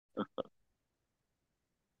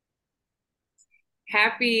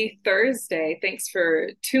Happy Thursday. Thanks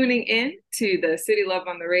for tuning in to the City Love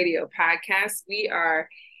on the Radio podcast. We are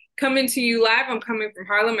coming to you live. I'm coming from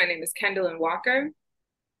Harlem. My name is Kendall Walker.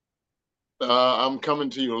 I'm coming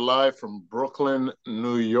to you live from Brooklyn,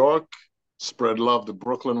 New York. Spread love the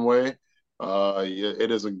Brooklyn way.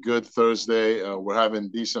 It is a good Thursday. We're having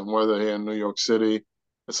decent weather here in New York City.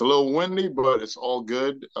 It's a little windy, but it's all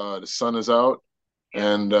good. The sun is out,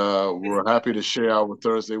 and we're happy to share our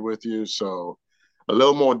Thursday with you. So, a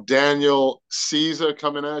little more Daniel Caesar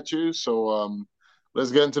coming at you. So,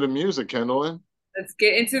 let's get into the music, Kendall. Let's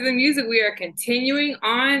get into the music. We are continuing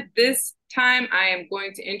on. This time I am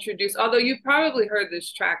going to introduce, although you've probably heard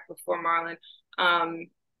this track before, Marlon.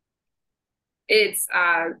 It's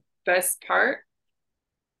Best Part,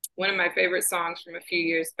 one of my favorite songs from a few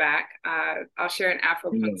years back. I'll share an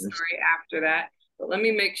Afropunk story after that. But let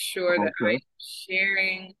me make sure that I'm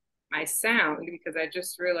sharing my sound because I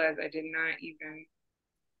just realized I did not even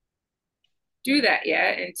do that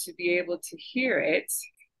yet. And to be able to hear it,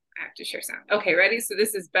 I have to share sound. Okay, ready? So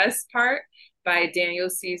this is Best Part by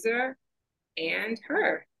Daniel Caesar and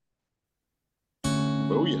Her.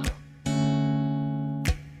 Oh, yeah.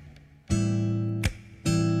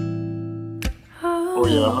 Oh,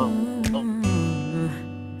 yeah.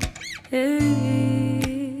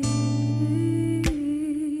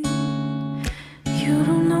 You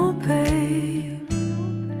don't know, babe,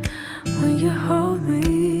 when you hold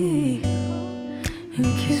me and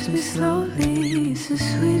kiss me slowly, it's the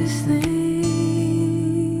sweetest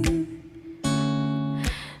thing.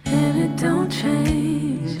 And it don't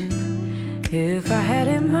change. If I had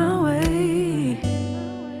it my way,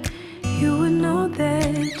 you would know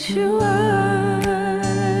that you are.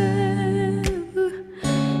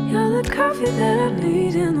 You're the coffee that I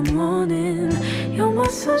need in the morning. You're my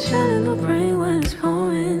sunshine in the rain when it's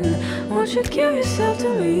pouring. Won't you give yourself to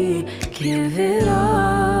me? Give it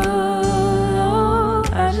all.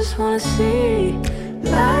 I just wanna see.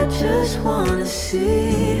 I just wanna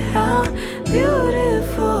see how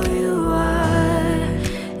beautiful you are.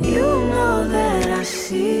 You know that I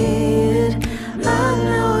see it. I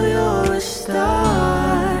know you're a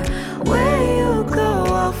star. Where you go,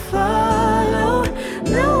 I'll follow,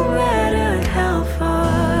 no matter how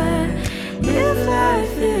far. If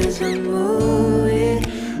life is a movie,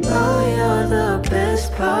 oh, you're the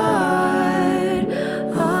best part.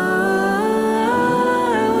 Oh,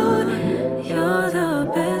 you're the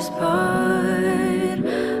best part.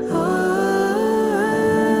 Oh,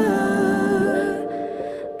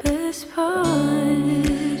 best part.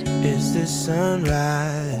 Is this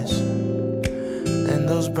sunrise and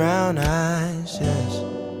those brown eyes? Yes,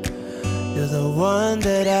 you're the one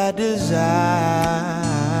that I desire.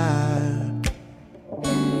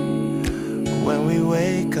 When we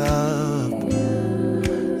wake up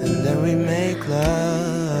and then we make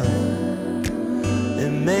love,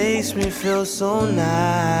 it makes me feel so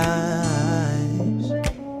nice.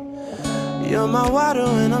 You're my water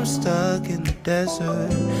when I'm stuck in the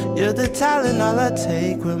desert. You're the talent all I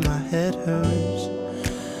take when my head hurts.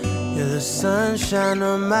 You're the sunshine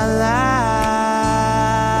of my life.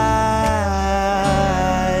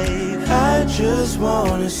 I just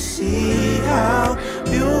wanna see how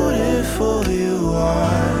beautiful you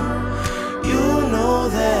are. You know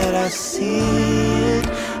that I see it.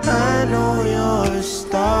 I know you're a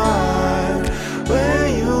star. Where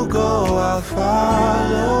you go, I'll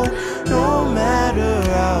follow, no matter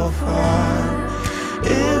how far.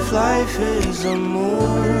 If life is a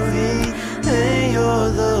movie, then you're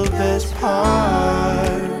the best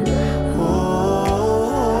part. Oh,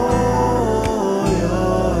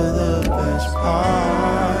 you're the best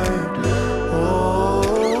part. Oh,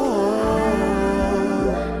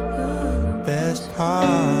 best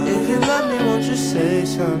part. If you love me, won't you say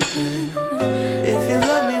something? If you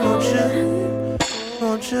love me, won't you?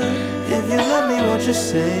 Won't you? If you love me, won't you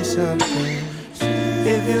say something?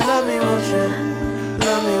 If you love me, won't you?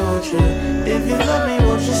 Love me, won't you? If you love me,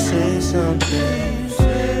 won't you say something?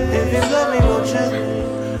 If you love me, won't you?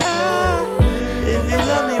 If you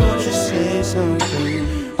love me, won't you say something?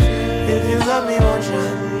 If you love me, won't you?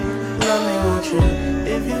 Love me, won't you?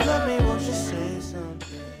 If you love me, won't you say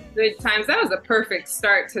something? Good times. That was a perfect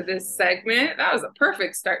start to this segment.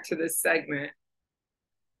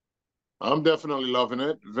 I'm definitely loving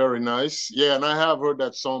it. Very nice. Yeah, and I have heard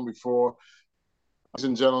that song before. Ladies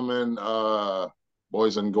and gentlemen,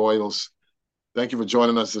 boys and girls, thank you for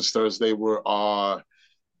joining us this Thursday. We're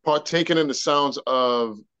partaking in the sounds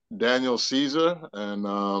of Daniel Caesar, and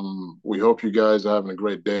we hope you guys are having a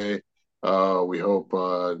great day. We hope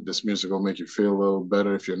this music will make you feel a little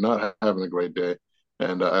better if you're not having a great day.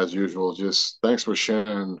 And as usual, just thanks for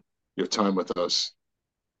sharing your time with us.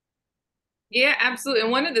 Yeah, absolutely.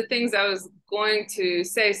 And one of the things I was going to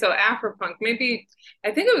say, so Afropunk, maybe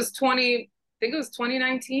I think it was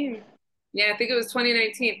 2019. Yeah, I think it was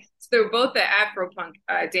 2019. So they were both the Afropunk,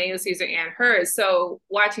 Daniel Caesar and hers. So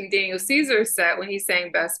watching Daniel Caesar's set when he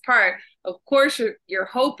sang Best Part, of course you're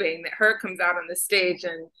hoping that her comes out on the stage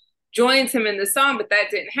and joins him in the song, but that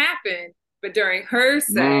didn't happen. But during her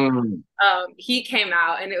set, he came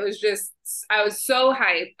out and it was just I was so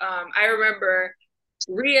hyped. I remember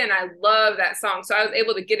Rhea and I love that song. So I was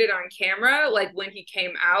able to get it on camera, like when he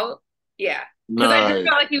came out. Yeah. Because I just Nice.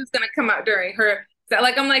 felt like he was gonna come out during her. So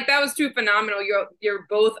like I'm like, that was too phenomenal. You're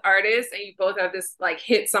both artists and you both have this like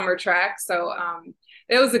hit summer track. So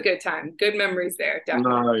it was a good time. Good memories there,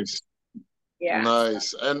 definitely. Nice. Yeah.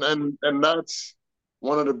 Nice. And that's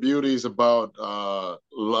one of the beauties about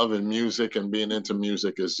loving music and being into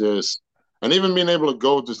music is just and even being able to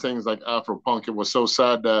go to things like Afropunk. It was so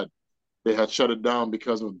sad that they had shut it down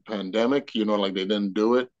because of the pandemic, you know, like they didn't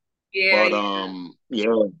do it. Yeah, But yeah.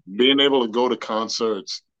 yeah, being able to go to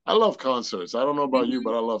concerts. I love concerts. I don't know about you, Mhm.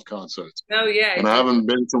 but I love concerts. No, yeah, And I haven't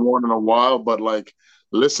been to one in a while, but like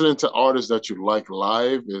listening to artists that you like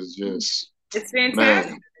live is just it's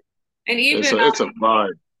fantastic. man, And it's even a vibe.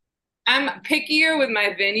 I'm pickier with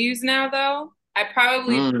my venues now though.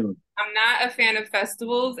 Mm, I'm not a fan of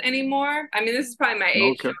festivals anymore. I mean, this is probably my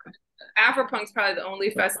age. okay. Afropunk's probably the only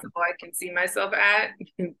festival I can see myself at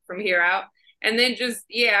from here out. And then just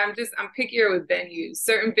yeah, I'm pickier with venues.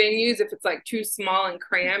 Certain venues, if it's like too small and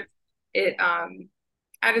cramped, it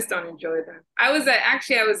I just don't enjoy them. I was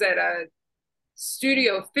at a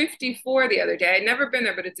Studio 54 the other day. I'd never been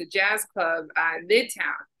there, but it's a jazz club in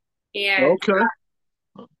Midtown. And Okay.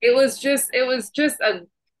 it was just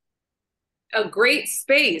a great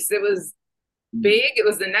space. It was Mm. big. It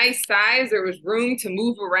was a nice size. There was room to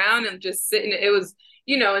move around and just sit in it. It was,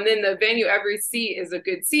 you know, and then the venue, every seat is a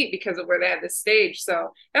good seat because of where they have the stage.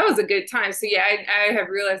 So that was a good time. So yeah, I have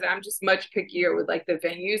realized that I'm just much pickier with like the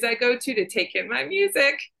venues I go to take in my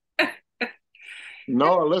music.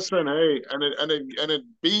 No, listen, hey, and it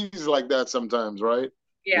bees like that sometimes, right?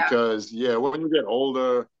 Yeah, Because yeah, when you get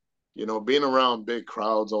older, you know, being around big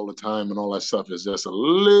crowds all the time and all that stuff is just a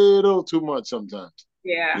little too much sometimes.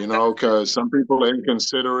 yeah, You know, because some people are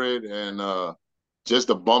inconsiderate and just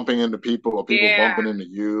the bumping into people or people yeah, bumping into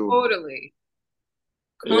you. totally.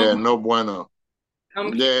 Yeah, no bueno.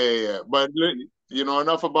 Um, Yeah, yeah, yeah. But you know,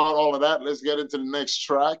 enough about all of that. Let's get into the next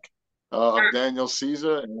track of Daniel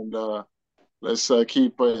Caesar, and let's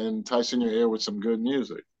keep enticing your ear with some good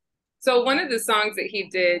music. So one of the songs that he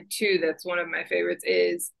did too, that's one of my favorites,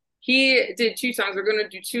 is he did two songs. We're gonna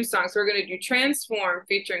do two songs. We're gonna do Transform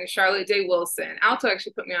featuring Charlotte Day Wilson. Alto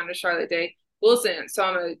actually put me on to Charlotte Day Wilson, so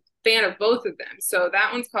I'm a fan of both of them. So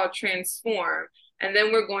that one's called Transform, and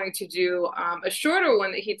then we're going to do a shorter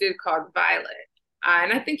one that he did called Violet.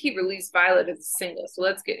 And I think he released Violet as a single. So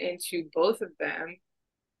let's get into both of them.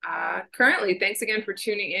 Currently, thanks again for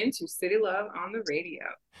tuning in to City Love on the radio.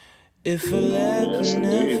 If a leper Yes,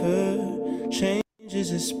 indeed. never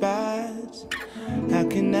changes its spots, how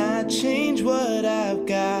can I change what I've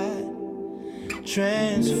got?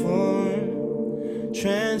 Transform,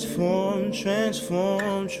 transform,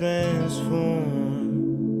 transform, transform.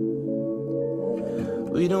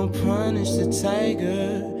 We don't punish the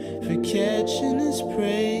tiger for catching his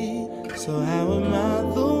prey. So how am I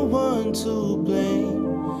the one to blame?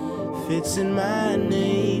 Fits in my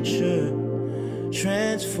nature.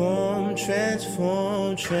 Transform,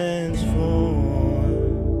 transform, transform.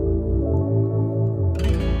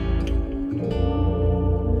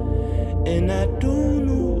 And I don't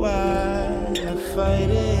know why I fight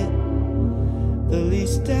it. The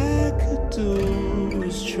least I could do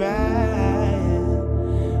is try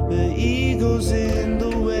it. But ego's in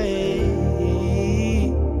the way.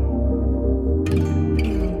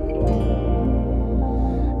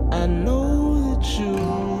 I know that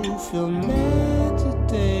you feel mad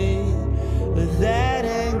today, but that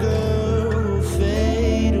anger will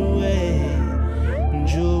fade away. And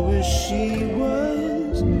you'll wish she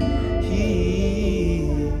was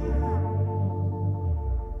here.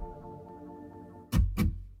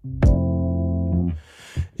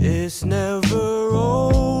 It's never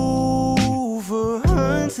over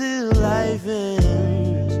until life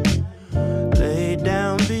ends. Lay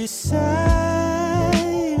down beside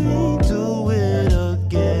me, do it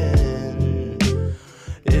again.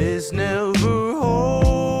 It's never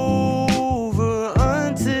over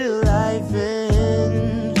until life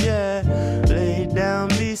ends. Yeah, lay down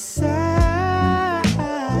beside.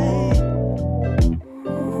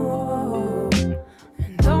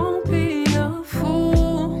 And don't be a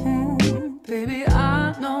fool, baby.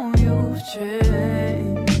 I know you've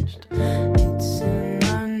changed.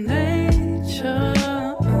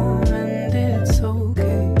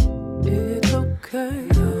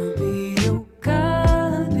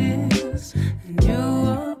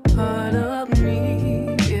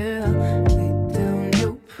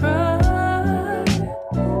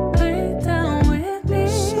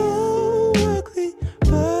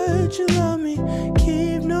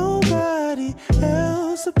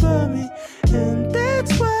 else above me, and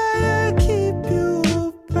that's why I keep you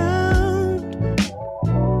around.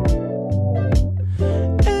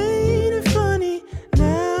 Ain't it funny?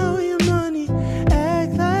 Now your money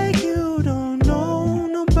act like you don't know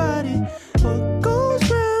nobody. What goes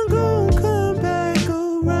round gon' come back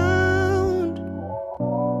around.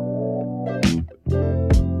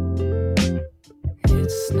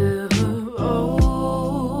 It's never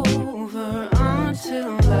over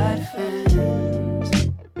until life ends.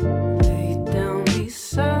 Lay down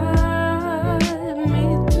beside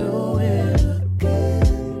me, do it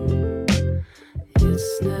again.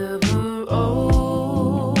 It's never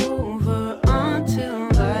over until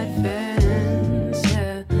life ends.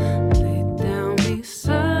 Yeah, lay down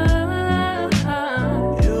beside.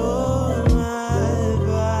 You're my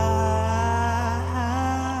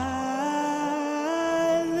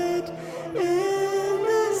violet in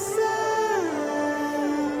the sun.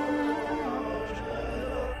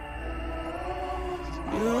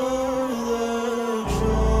 You're the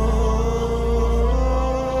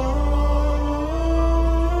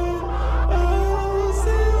chosen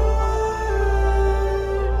one.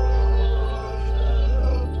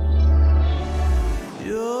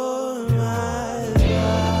 You're my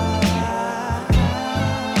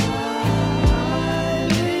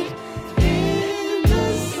violet in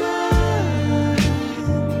the sun.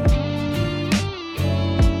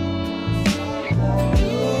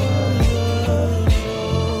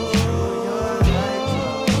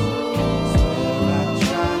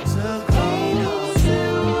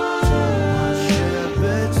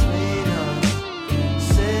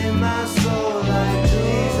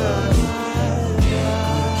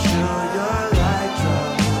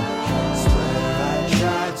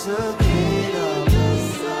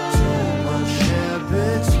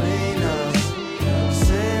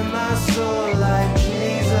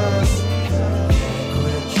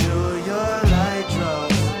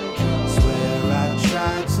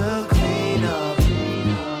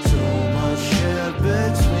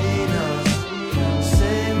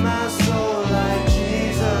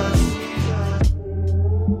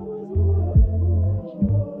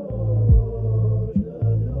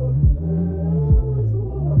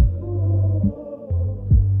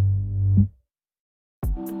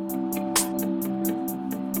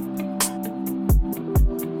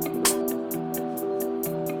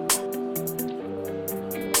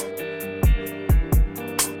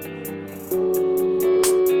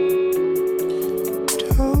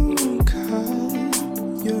 Don't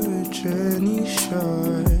cut your journey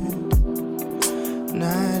short,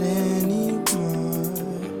 not anymore.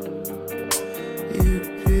 You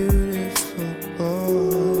beautiful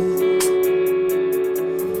boy,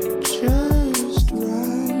 just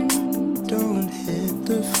run, don't hit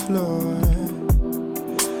the floor,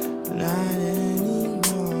 not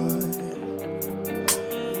anymore.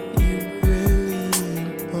 You really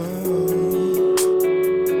ain't bold.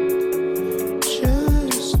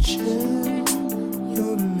 Just chill,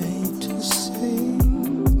 you're made to sing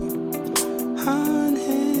on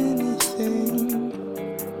anything.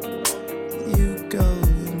 You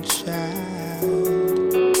golden child,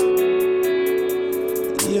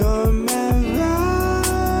 you're my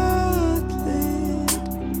violet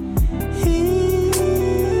in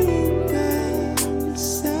the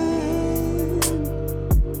sun.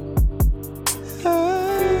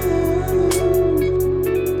 Oh,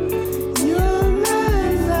 you're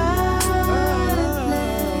my violet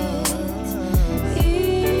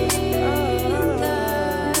In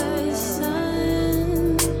the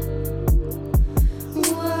sun.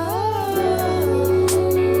 Whoa.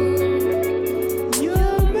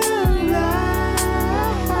 you're my violet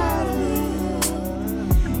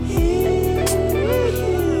in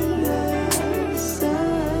the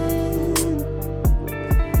sun.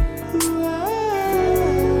 Whoa.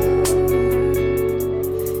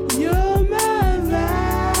 You're my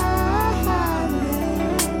violet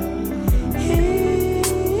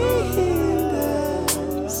in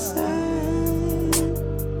the sun.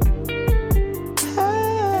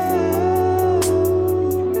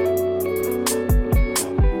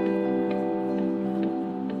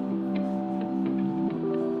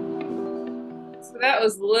 So that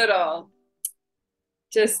was Little,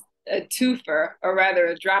 just a twofer, or rather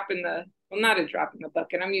a drop in the, well, not a drop in the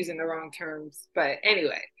bucket. I'm using the wrong terms. But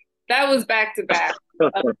anyway, that was back to back,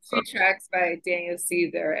 two tracks by Daniel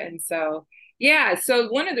Caesar. And so, yeah, so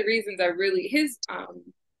one of the reasons I really,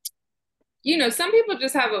 some people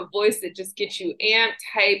just have a voice that just gets you amped,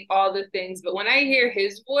 hype, all the things. But when I hear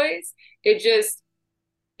his voice, it's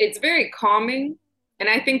very calming. And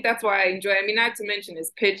I think that's why I enjoy it. I mean, not to mention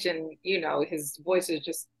his pitch and, his voice is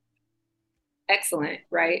just excellent,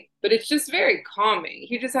 right? But it's just very calming.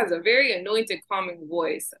 He just has a very anointed, calming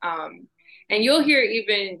voice. And you'll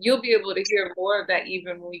be able to hear more of that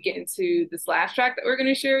even when we get into this last track that we're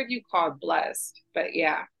going to share with you called Blessed. But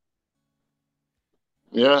yeah.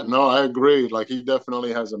 Yeah, no, I agree. Like he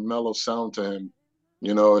definitely has a mellow sound to him.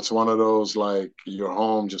 You know, it's one of those like you're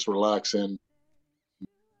home, just relaxing.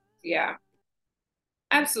 Yeah.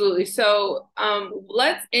 Absolutely. So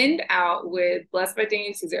let's end out with Blessed by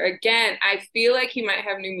Daniel Caesar. Again, I feel like he might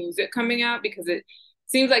have new music coming out because it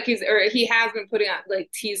seems like he has been putting out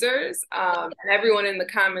like teasers. And everyone in the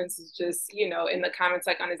comments is just, in the comments,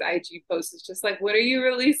 like on his IG post, is just like, when are you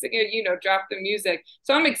releasing it? Drop the music.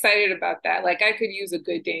 So I'm excited about that. Like I could use a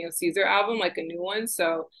good Daniel Caesar album, like a new one.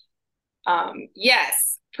 So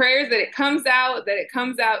yes, prayers that it comes out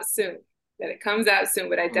soon. But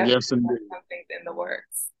I definitely have something in the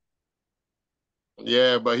works.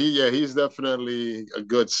 Yeah, but he's definitely a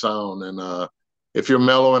good sound. And if you're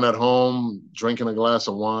mellowing at home, drinking a glass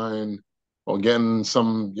of wine or getting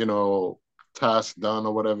some, task done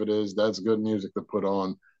or whatever it is, that's good music to put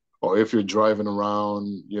on. Or if you're driving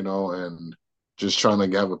around, and just trying to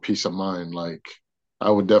have a peace of mind, like I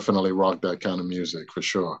would definitely rock that kind of music for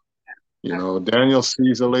sure. Daniel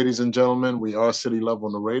Caesar, ladies and gentlemen, we are City Love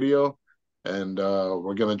on the radio. And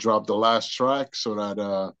we're going to drop the last track so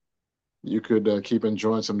that you could keep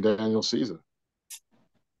enjoying some Daniel Caesar.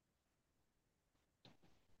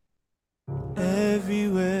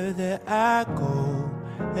 Everywhere that I go,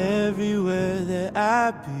 everywhere that I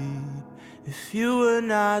be, if you were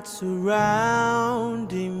not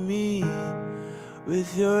surrounding me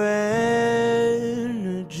with your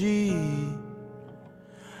energy,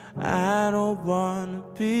 I don't wanna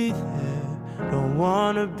be there. Don't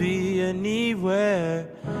wanna be anywhere,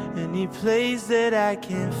 any place that I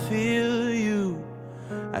can feel you.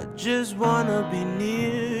 I just wanna be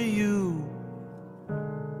near you.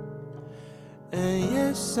 And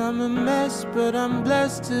yes, I'm a mess, but I'm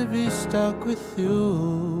blessed to be stuck with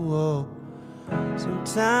you. Oh.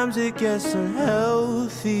 Sometimes it gets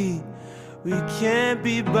unhealthy. We can't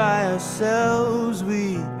be by ourselves.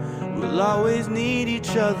 We'll always need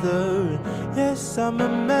each other. Yes, I'm a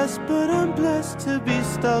mess, but I'm blessed to be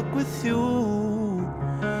stuck with you.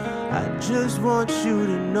 I just want you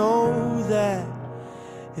to know that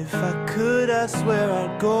if I could, I swear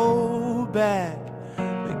I'd go back,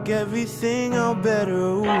 make everything all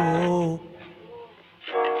better. Oh.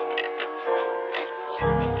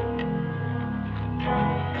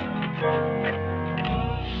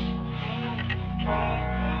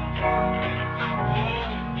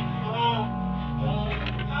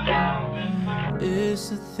 It's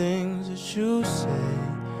the things that you say,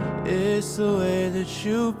 it's the way that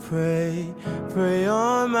you pray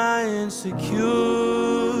on my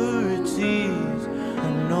insecurities. I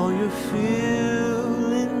know you're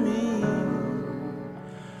feeling me.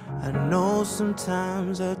 I know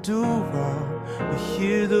sometimes I do wrong, but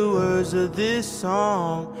hear the words of this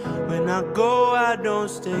song. When I go, I don't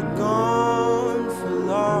stay gone for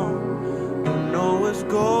long. Don't know what's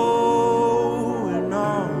going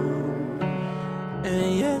on.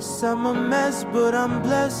 And yes, I'm a mess, but I'm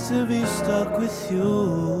blessed to be stuck with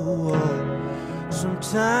you.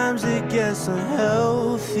 Sometimes it gets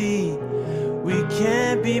unhealthy. We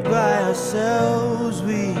can't be by ourselves.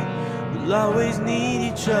 We'll always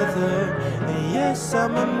need each other. And yes,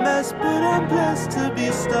 I'm a mess, but I'm blessed to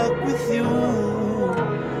be stuck with you.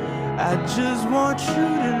 I just want you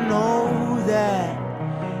to know that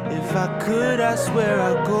if I could, I swear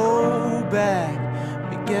I'd go back,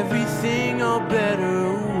 make everything all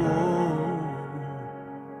better. Whoa.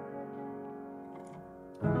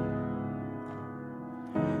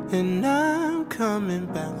 And I'm coming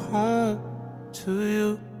back home to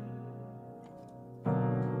you.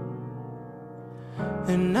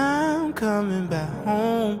 And I'm coming back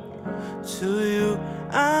home to you.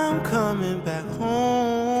 I'm coming back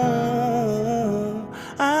home.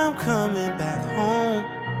 I'm coming back home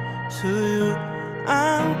to you.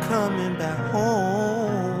 I'm coming back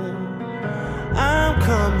home. I'm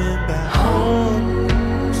coming back home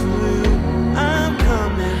to you. I'm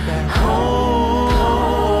coming back home.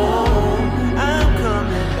 I'm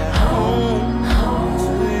coming back home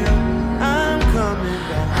to you. I'm coming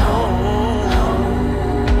back home.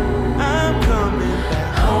 I'm coming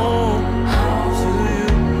back home to you.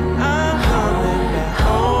 I'm coming back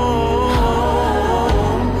home.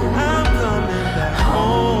 I'm coming back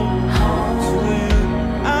home to you.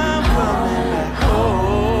 I'm coming back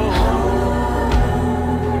home.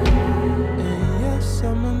 And yes,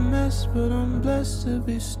 I'm a mess, but I'm blessed to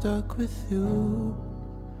be stuck with you.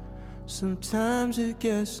 Sometimes it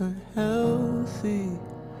gets unhealthy.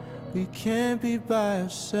 We can't be by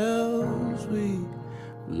ourselves, we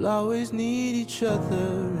will always need each other.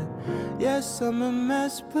 And yes, I'm a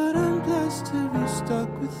mess, but I'm blessed to be stuck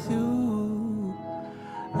with you.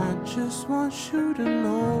 I just want you to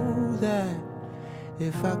know that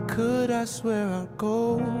if I could, I swear I'd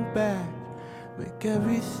go back, make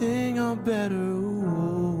everything all better.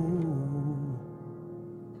 Ooh.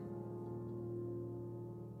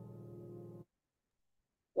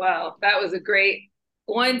 Well, that was a great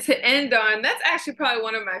one to end on. That's actually probably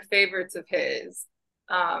one of my favorites of his.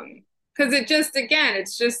 Because it just, again,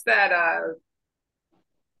 it's just that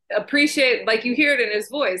appreciate, like you hear it in his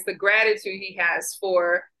voice, the gratitude he has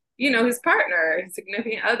for, his partner, his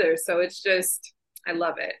significant other. So it's just, I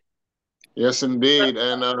love it. Yes, indeed.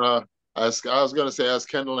 And as I was going to say, as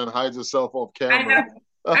Kendall hides herself off camera.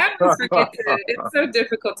 I always forget to, it's so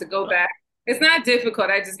difficult to go back. It's not difficult.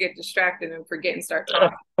 I just get distracted and forget and start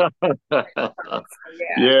talking. So,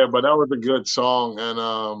 yeah, but that was a good song. And,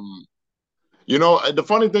 the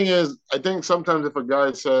funny thing is, I think sometimes if a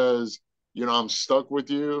guy says, I'm stuck with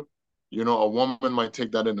you, a woman might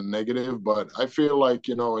take that in a negative. But I feel like,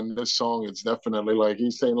 in this song, it's definitely like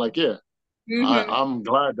he's saying like, yeah, I'm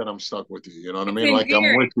glad that I'm stuck with you. You know what I mean? Like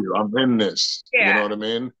I'm with you. I'm in this. Yeah. You know what I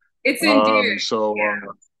mean? It's endearing.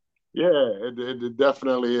 It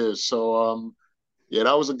definitely is. So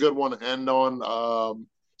that was a good one to end on.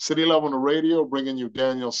 City Love on the Radio, bringing you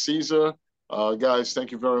Daniel Caesar. Guys,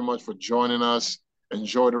 thank you very much for joining us.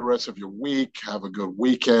 Enjoy the rest of your week. Have a good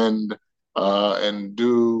weekend, and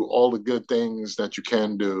do all the good things that you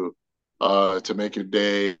can do to make your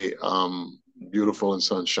day beautiful and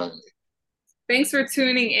sunshiny. Thanks for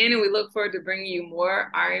tuning in, and we look forward to bringing you more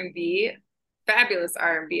R&B, fabulous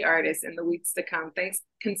R&B artists in the weeks to come. Thanks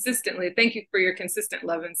consistently. Thank you for your consistent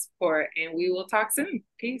love and support, and we will talk soon.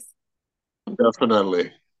 Peace.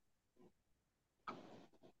 Definitely.